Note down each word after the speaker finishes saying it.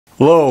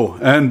Lo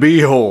and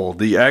behold,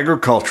 the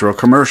agricultural,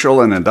 commercial,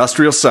 and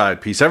industrial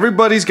side piece.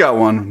 Everybody's got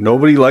one.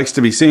 Nobody likes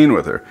to be seen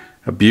with her.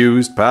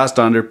 Abused, passed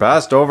under,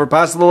 passed over,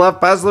 passed to the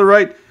left, passed to the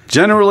right.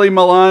 Generally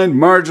maligned,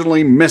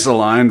 marginally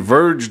misaligned,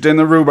 verged in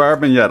the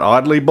rhubarb, and yet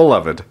oddly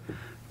beloved.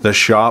 The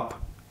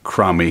shop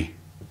crummy.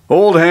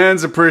 Old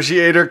hands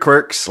appreciate her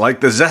quirks,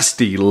 like the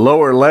zesty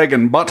lower leg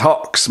and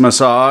buttocks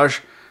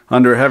massage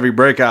under heavy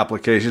brake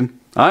application.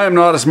 I am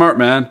not a smart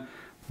man,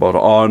 but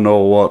I know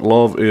what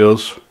love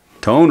is.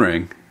 Tone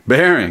ring.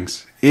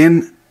 Bearings.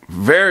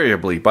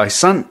 Invariably, by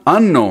some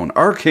unknown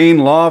arcane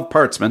law of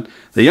partsman,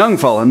 the young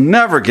fella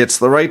never gets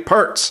the right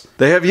parts.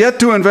 They have yet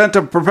to invent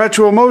a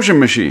perpetual motion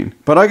machine,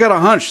 but I got a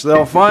hunch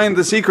they'll find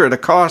the secret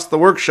across the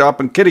workshop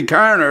and kitty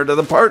corner to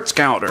the parts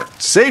counter.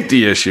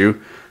 Safety issue?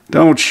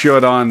 Don't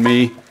shut on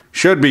me.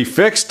 Should be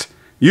fixed?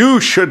 You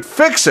should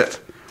fix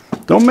it.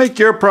 Don't make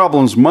your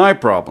problems my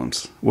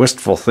problems.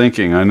 Wistful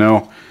thinking, I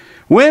know.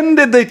 When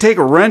did they take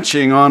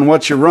wrenching on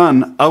what you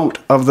run out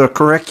of the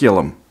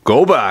curriculum?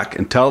 Go back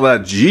and tell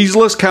that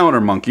Jeezeless counter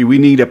monkey we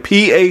need a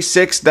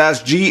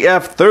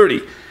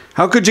PA6-GF30.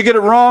 How could you get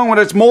it wrong when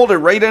it's molded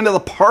right into the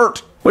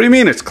part? What do you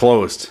mean it's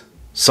closed?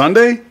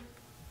 Sunday?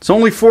 It's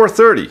only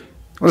 4:30.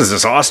 What is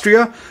this,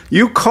 Austria?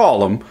 You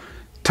call them,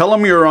 tell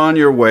them you're on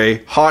your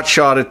way, hot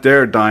shot at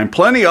their dime.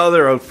 Plenty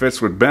other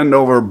outfits would bend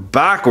over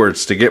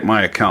backwards to get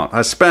my account.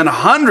 I spent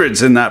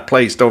hundreds in that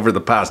place over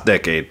the past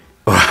decade.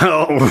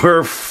 Well,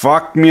 we're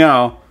fucked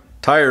meow.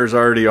 Tires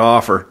already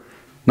offer.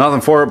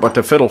 Nothing for it but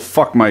to fiddle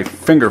fuck my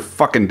finger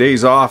fucking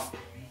days off.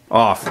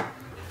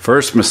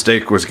 First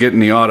mistake was getting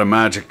the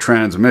automatic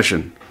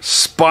transmission.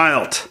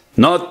 Spilt.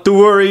 Not to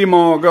worry,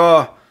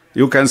 Moga.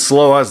 You can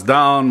slow us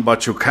down,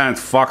 but you can't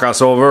fuck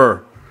us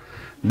over.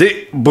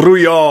 De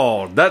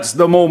brouillard. That's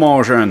the mot,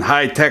 mon jeune.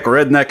 High-tech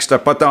rednecks to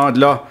patente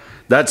là.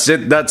 That's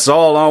it, that's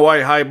all. En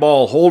white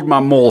highball. Hold my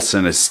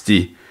Molson,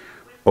 esti.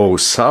 Oh,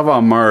 ça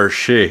va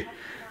marcher.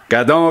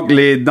 Qu'a donc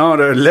les dents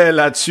de lait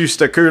là-dessus,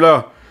 cette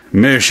queue-là.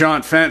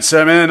 Méchante fin de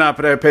semaine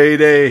après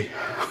payday.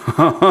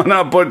 On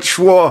n'a pas de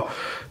choix.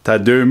 T'as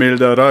 2000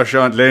 de roche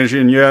entre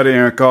l'ingénieur et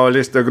un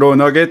calice de gros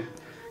nuggets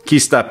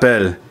qui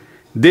s'appelle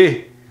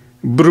des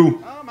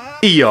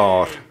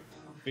brouillards.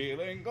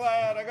 Feeling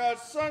glad I got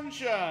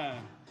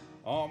sunshine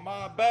on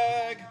my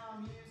bag.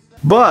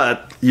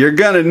 But you're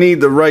gonna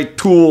need the right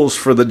tools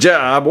for the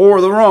job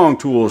or the wrong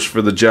tools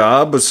for the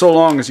job. But so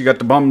long as you got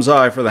the bum's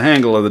eye for the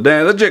hangle of the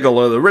dance, the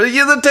jiggle of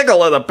the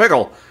tickle of the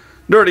pickle.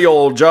 Dirty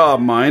old job,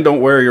 mind.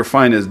 Don't wear your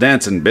finest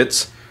dancing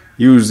bits.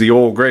 Use the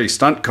old grey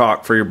stunt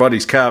cock for your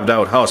buddy's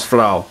calved-out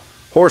housefrau.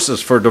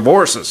 Horses for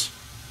divorces.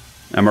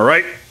 Am I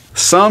right?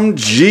 Some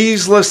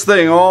Jeezeless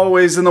thing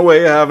always in the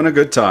way of having a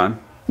good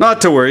time.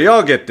 Not to worry,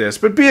 I'll get this,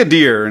 but be a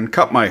dear and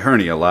cut my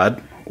hernia,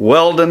 lad.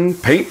 Welding,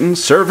 painting,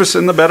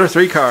 servicing the better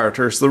three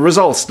characters. The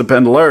results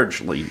depend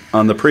largely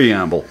on the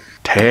preamble.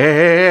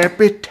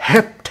 Tap it,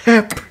 tap,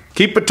 tap.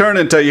 Keep it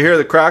turning until you hear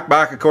the crack,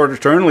 back a quarter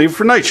turn, leave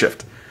for night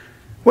shift.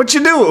 What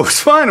you do? It was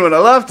fine when I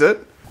left it.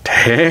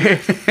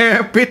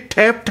 Tap it,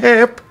 tap,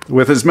 tap.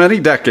 With as many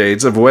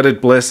decades of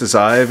wedded bliss as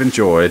I have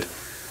enjoyed,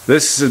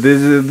 these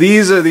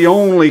are the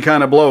only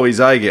kind of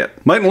blowies I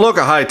get. Mightn't look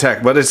a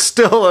high-tech, but it's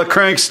still a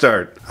crank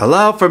start.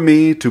 Allow for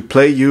me to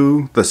play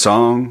you the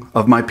song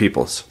of my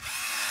peoples.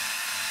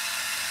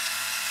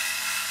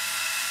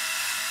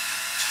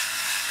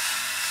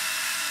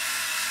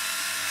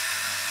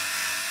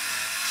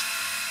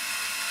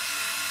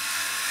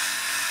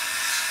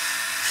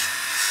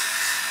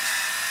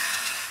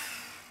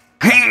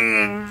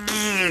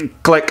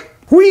 Click.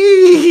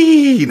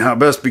 Whee! Now,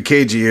 best be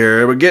cagey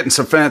here. We're getting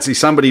so fancy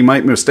somebody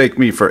might mistake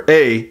me for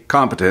A,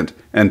 competent,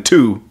 and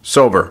 2,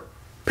 sober.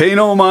 Pay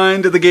no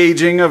mind to the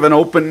gauging of an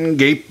open,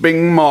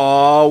 gaping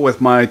maw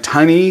with my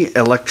tiny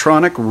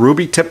electronic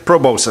ruby-tip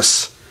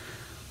proboscis.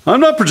 I'm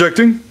not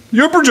projecting.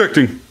 You're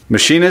projecting.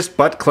 Machinist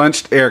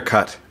butt-clenched air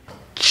cut.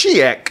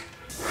 Check.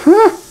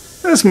 Huh.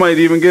 This might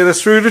even get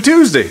us through to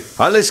Tuesday.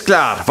 Alles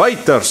klar.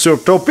 Weiter sur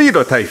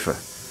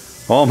Torpedo-Teife.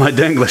 All my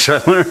Denglish I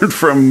learned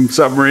from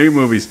submarine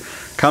movies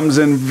comes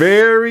in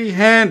very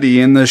handy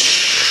in the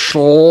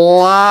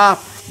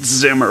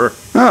Schlafzimmer.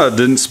 It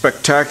didn't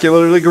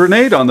spectacularly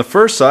grenade on the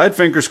first side.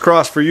 Fingers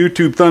crossed for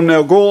YouTube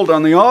thumbnail gold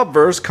on the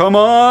obverse. Come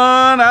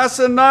on,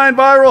 Asinine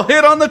viral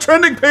hit on the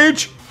trending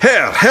page.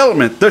 Herr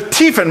Helmet, der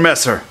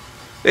Tiefenmesser.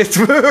 It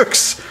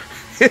works.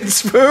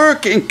 It's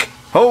working.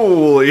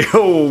 Holy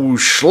ho,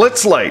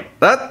 Schlitzlight.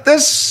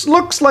 This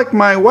looks like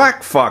my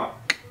whack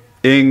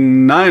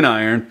fucking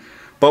 9-iron.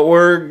 But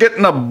we're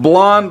getting a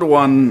blonde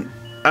one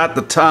at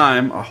the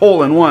time. A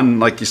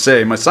hole-in-one, like you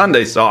say. My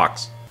Sunday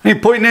socks. I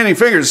ain't pointing any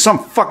fingers. Some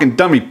fucking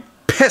dummy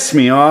pissed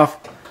me off.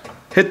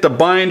 Hit the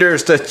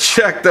binders to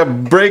check the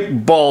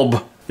brake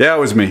bulb. Yeah, it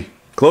was me.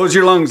 Close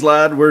your lungs,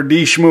 lad. We're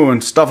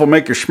de-schmooing. Stuff'll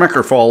make your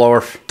schmecker fall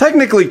off.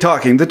 Technically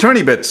talking, the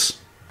turny bits.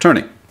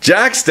 Turning.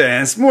 Jack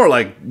stands, more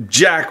like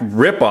jack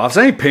rip-offs.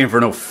 I ain't paying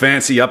for no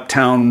fancy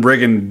uptown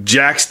rigging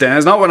jack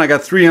stands. Not when I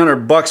got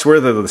 $300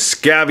 worth of the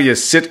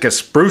scabbiest Sitka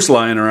spruce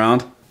lying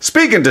around.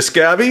 Speaking to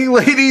scabby,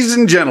 ladies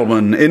and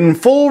gentlemen, in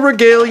full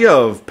regalia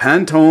of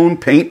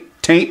Pantone paint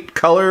taint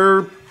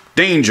color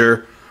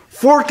danger,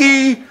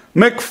 Forky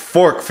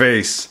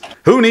McForkface.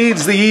 Who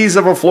needs the ease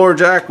of a floor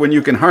jack when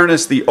you can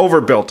harness the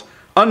overbuilt,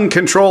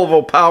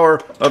 uncontrollable power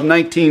of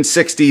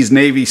 1960s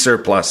Navy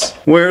surplus?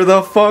 Where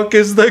the fuck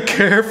is the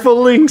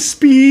carefulling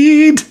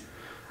speed?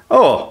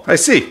 Oh, I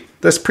see.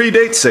 This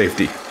predates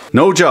safety.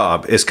 No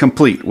job is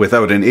complete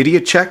without an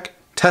idiot check,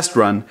 test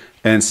run,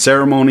 and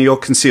ceremonial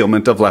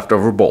concealment of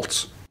leftover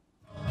bolts.